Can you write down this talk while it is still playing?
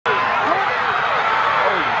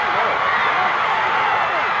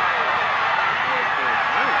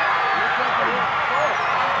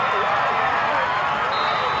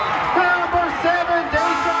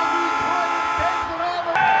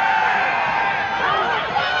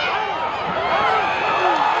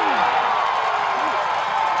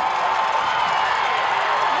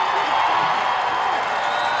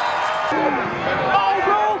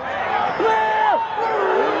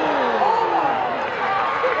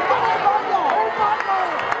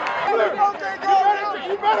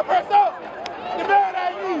Better press up. The man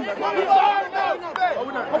ain't you. He's hard enough.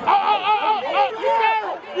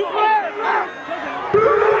 You flared.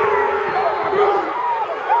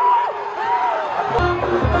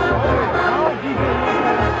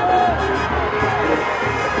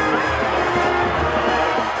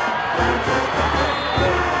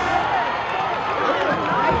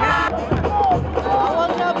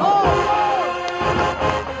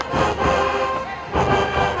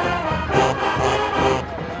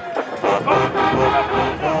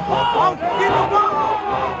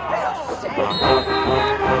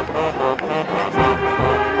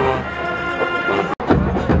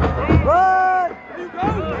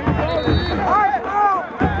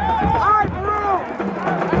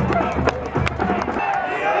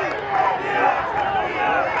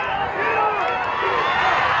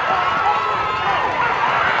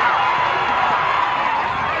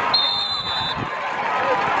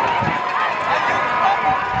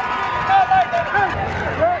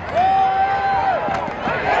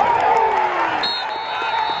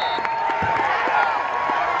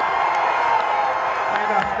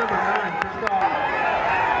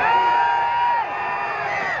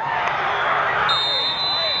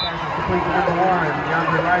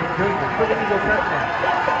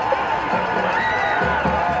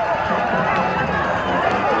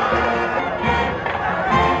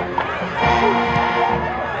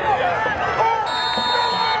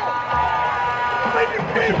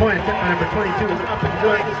 Point attempt number 22 is up and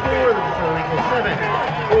good to score. The Desoto equals 7.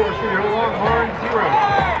 4 Cedar, Longhorns 0.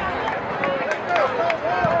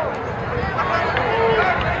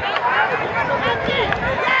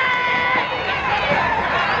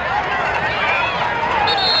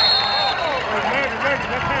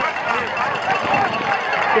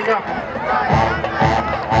 Kick up.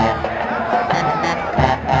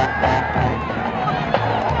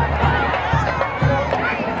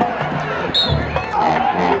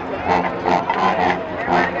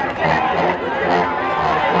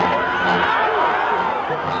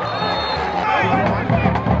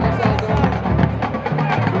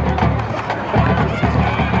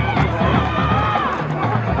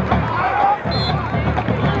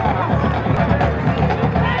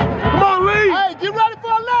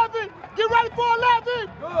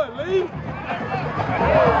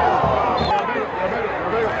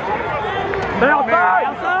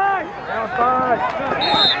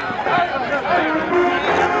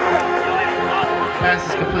 Pass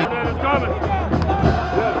is complete.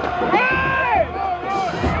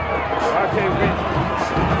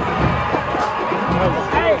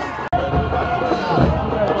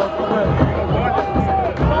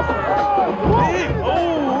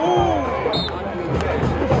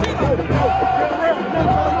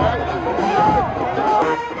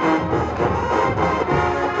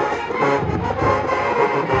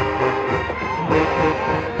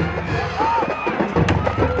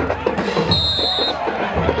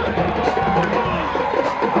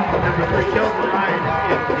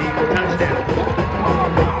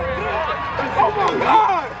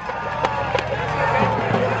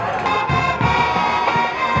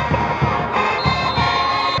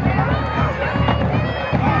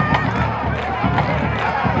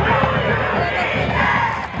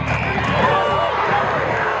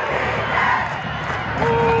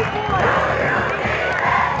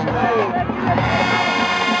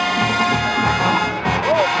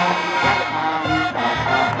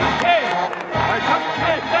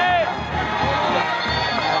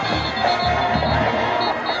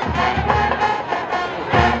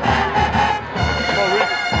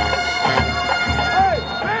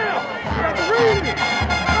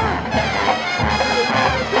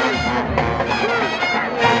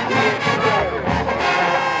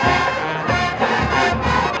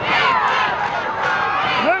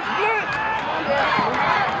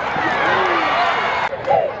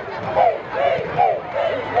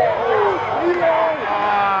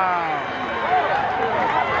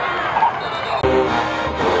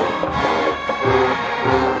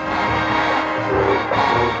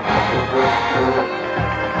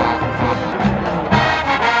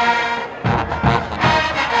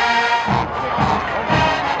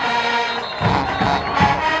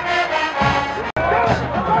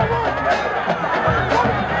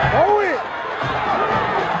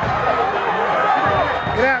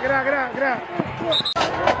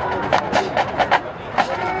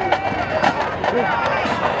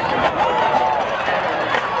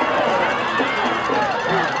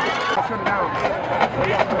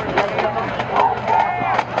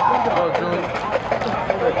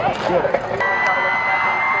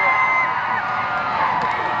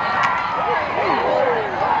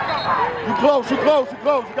 You close, you close, you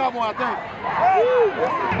close. You got one, I think.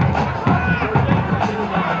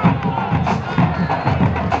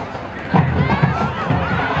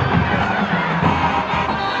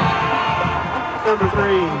 Number 3,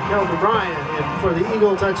 Kelvin Bryan, in for the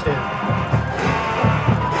Eagle touchdown.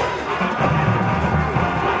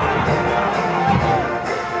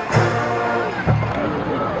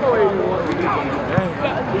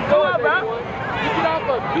 Go out, man.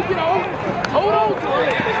 You get on. Hold on to it.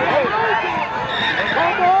 Hold on to it.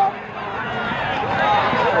 Come on.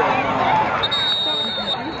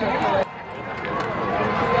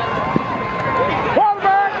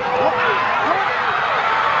 Quarterback.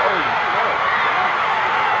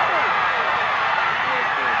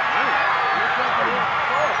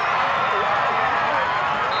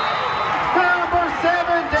 Number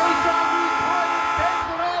 7, Desoto takes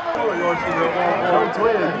it over. Don't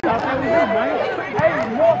win. Hey,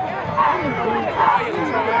 more.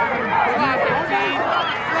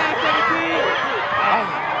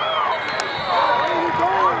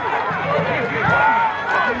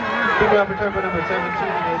 Big up return for number 17.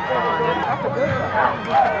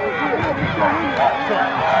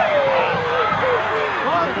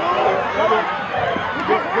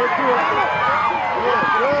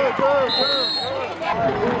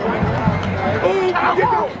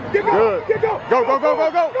 Good. Go.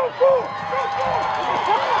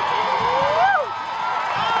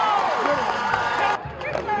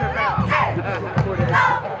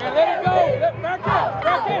 And let it go. Back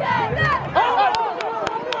in.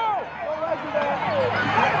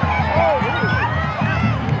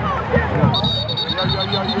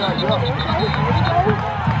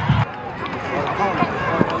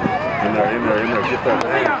 In there. Get that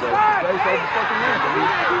hand.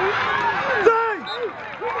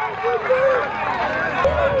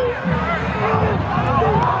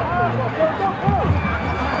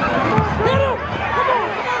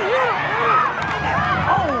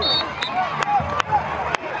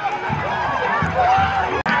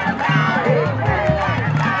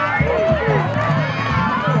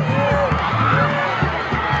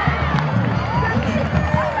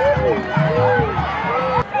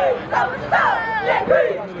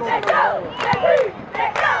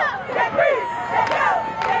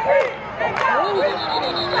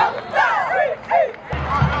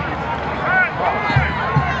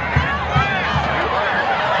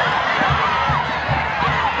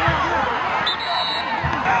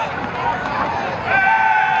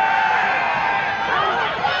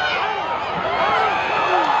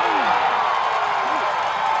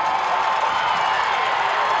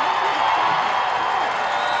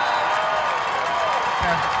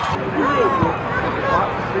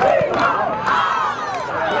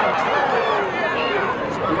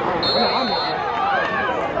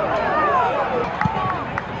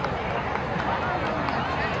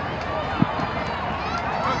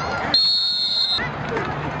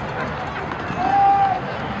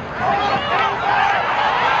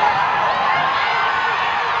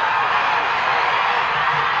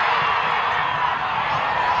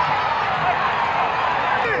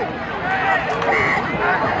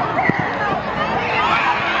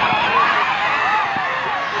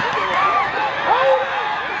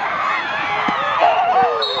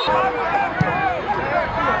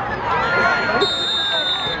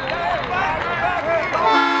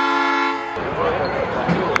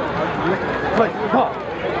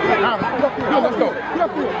 Let's go. Get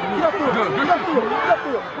up field.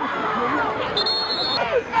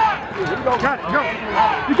 Got it. Go.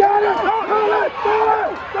 You got it. Throw it.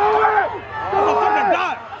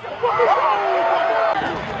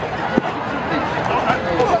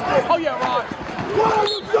 Oh yeah, Rod. What are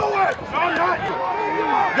you doing? I'm not.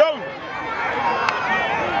 Go.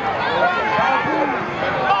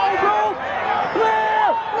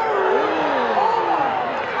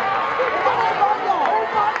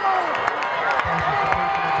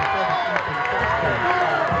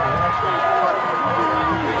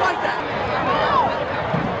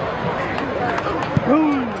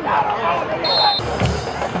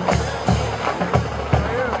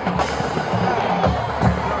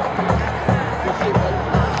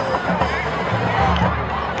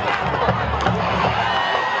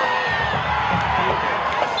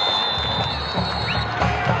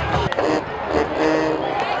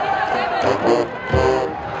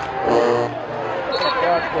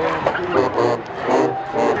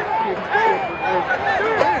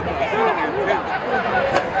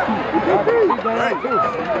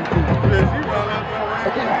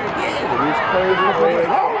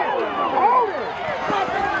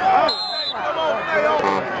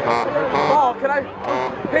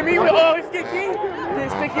 Hit me with, oh, it's sticky.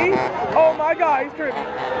 It's sticky. Oh my God, he's tripping.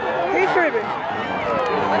 He's tripping.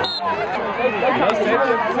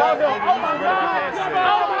 Oh my God.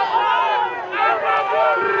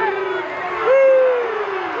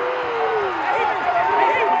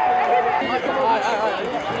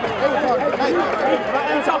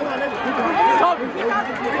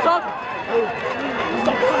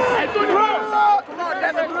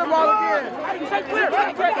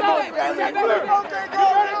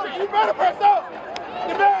 You better press up.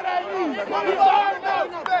 You better at me. You sorry now.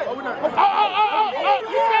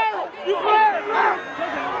 You flared.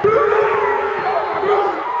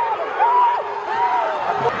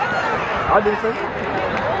 I did say.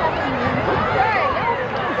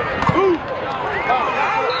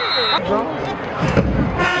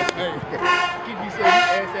 Hey, keep me saying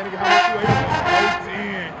ass that nigga how much you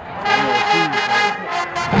ate.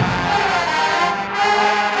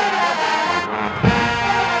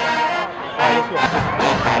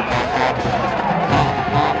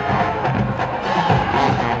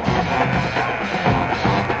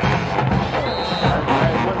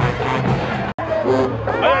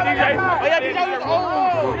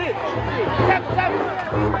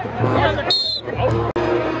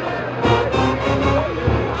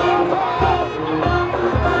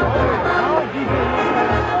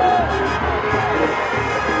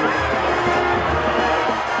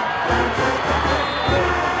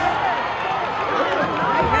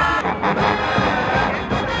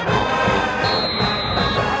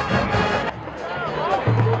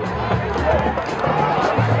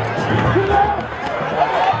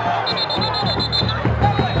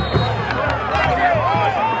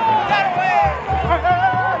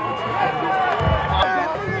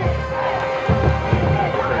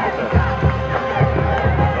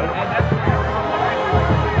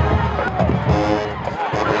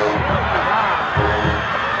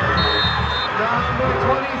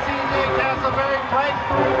 20 CJ Castleberry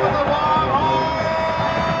breakthrough for the Longhorns.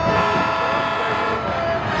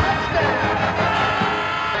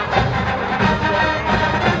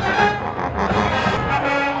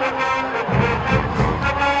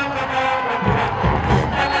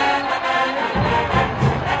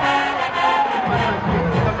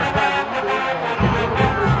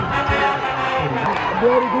 I'm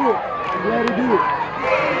glad he did. I'm glad he did.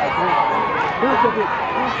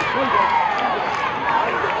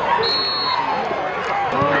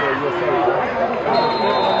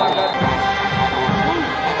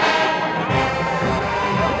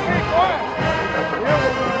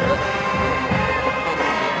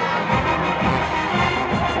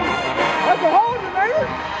 That's a holding, nigga.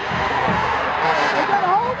 Is that a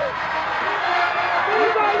holding? You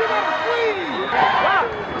gotta squeeze. Wow.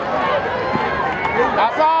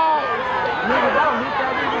 Outside.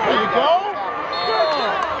 There you go.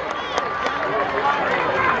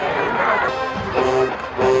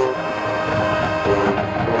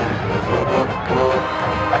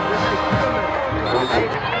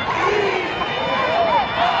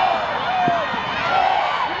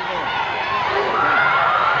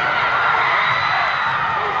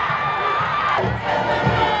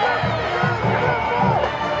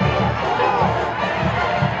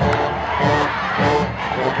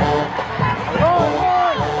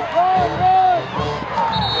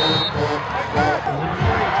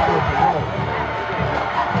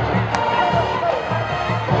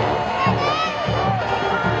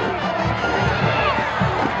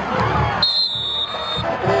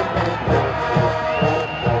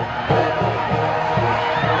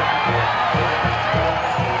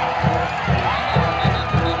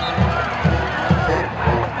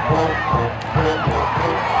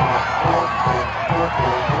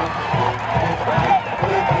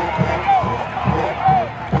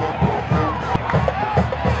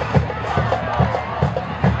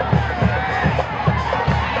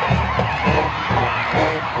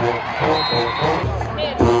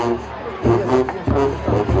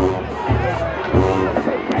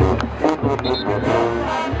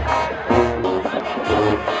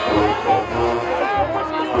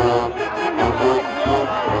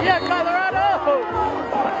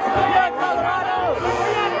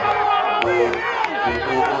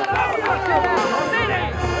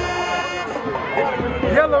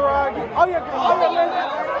 Yellow Rod. Oh yeah,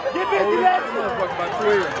 get busy, that. Fuck my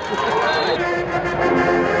career.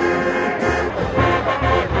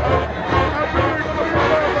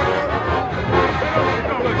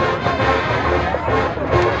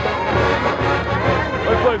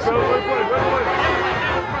 Let's play, fellas. Let's play.